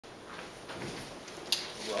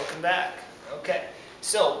Welcome back. Okay,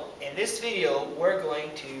 so in this video we're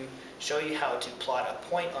going to show you how to plot a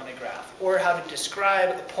point on a graph, or how to describe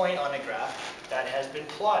a point on a graph that has been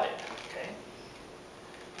plotted. Okay.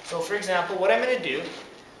 So for example, what I'm going to do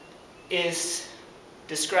is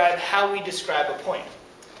describe how we describe a point.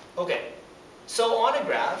 Okay, so on a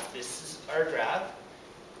graph, this is our graph,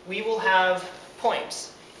 we will have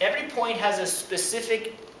points. Every point has a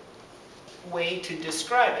specific way to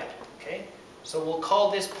describe it. Okay, so we'll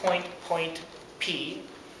call this point point P,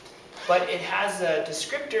 but it has a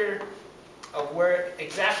descriptor of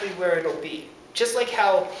exactly where it'll be. Just like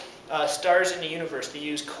how stars in the universe, they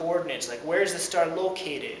use coordinates, like where's the star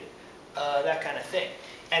located, that kind of thing.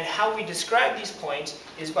 And how we describe these points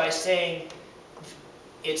is by saying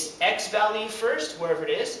its x value first, wherever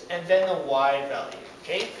it is, and then the y value.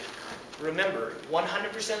 Okay? Remember,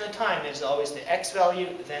 100% of the time it's always the x value,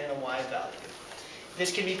 then the y value.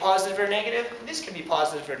 This can be positive or negative. This can be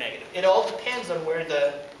positive or negative. It all depends on where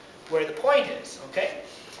the point is. Okay?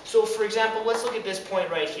 So for example, let's look at this point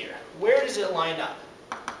right here. Where does it line up?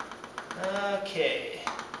 Okay.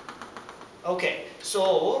 Okay,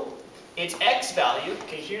 so its x value,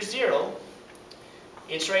 okay, here's 0.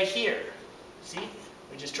 It's right here. See?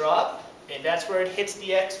 We just draw up, and that's where it hits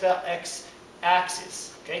the x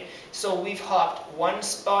axis. Okay? So we've hopped 1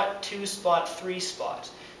 spot, 2 spot, 3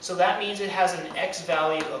 spots. So that means it has an x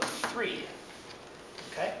value of 3.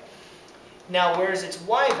 Okay? Now, where's its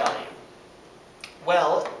y value?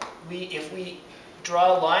 Well, if we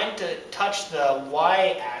draw a line to touch the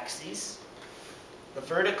y-axis, the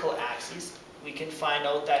vertical axis, we can find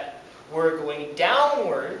out that we're going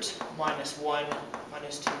downwards, -1,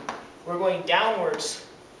 -2. We're going downwards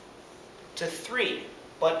to 3,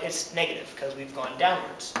 but it's negative because we've gone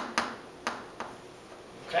downwards.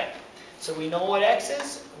 Okay? So we know what x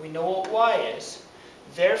is, we know what y is.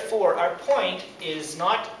 Therefore, our point is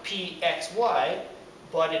not pxy,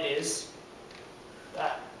 but it is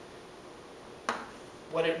that.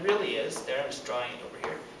 What it really is, there, I'm just drawing it over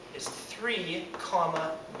here, is 3,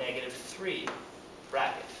 -3,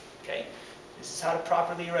 bracket. Okay? This is how to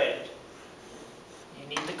properly write it. You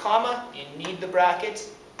need the comma, you need the brackets.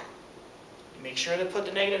 Make sure to put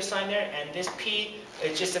the negative sign there, and this P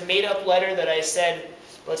is just a made-up letter that I said,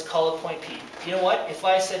 let's call it point P. You know what? If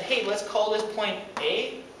I said, hey, let's call this point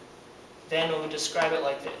A, then we would describe it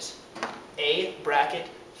like this. A, bracket,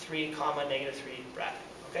 3, -3, bracket.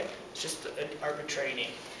 Okay? It's just an arbitrary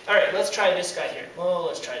name. All right, let's try this guy here. Oh,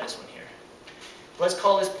 let's try this one here. Let's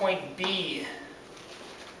call this point B.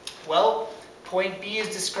 Well, point B is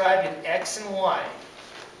described in x and y.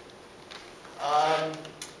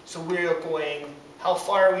 So we're going, how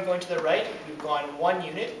far are we going to the right? We've gone 1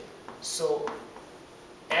 unit. So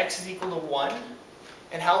x is equal to 1.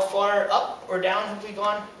 And how far up or down have we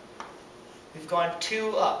gone? We've gone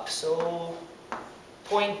 2 up. So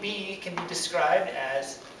point B can be described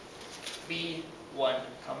as B1,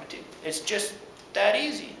 2. It's just that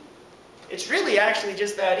easy. It's really actually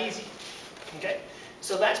just that easy. Okay?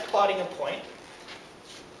 So that's plotting a point.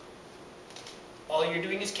 All you're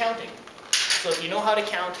doing is counting. So if you know how to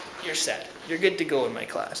count, you're set. You're good to go in my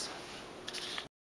class.